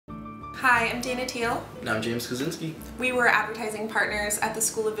Hi, I'm Dana Teal. And I'm James Kozinski. We were advertising partners at the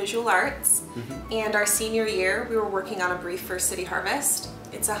School of Visual Arts, and our senior year we were working on a brief for City Harvest.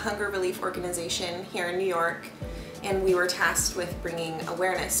 It's a hunger relief organization here in New York, and we were tasked with bringing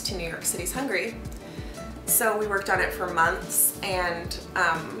awareness to New York City's hungry. So we worked on it for months, and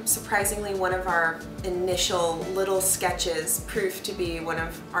surprisingly one of our initial little sketches proved to be one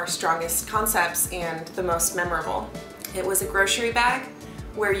of our strongest concepts and the most memorable. It was a grocery bag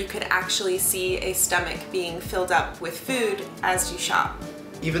where you could actually see a stomach being filled up with food as you shop.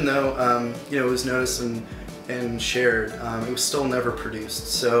 Even though it was noticed and shared, it was still never produced.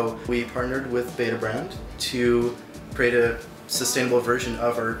 So we partnered with Betabrand to create a sustainable version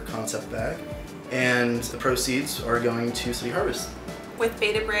of our concept bag, and the proceeds are going to City Harvest. With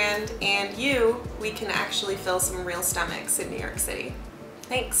Betabrand and you, we can actually fill some real stomachs in New York City.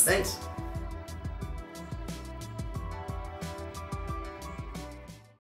 Thanks. Thanks.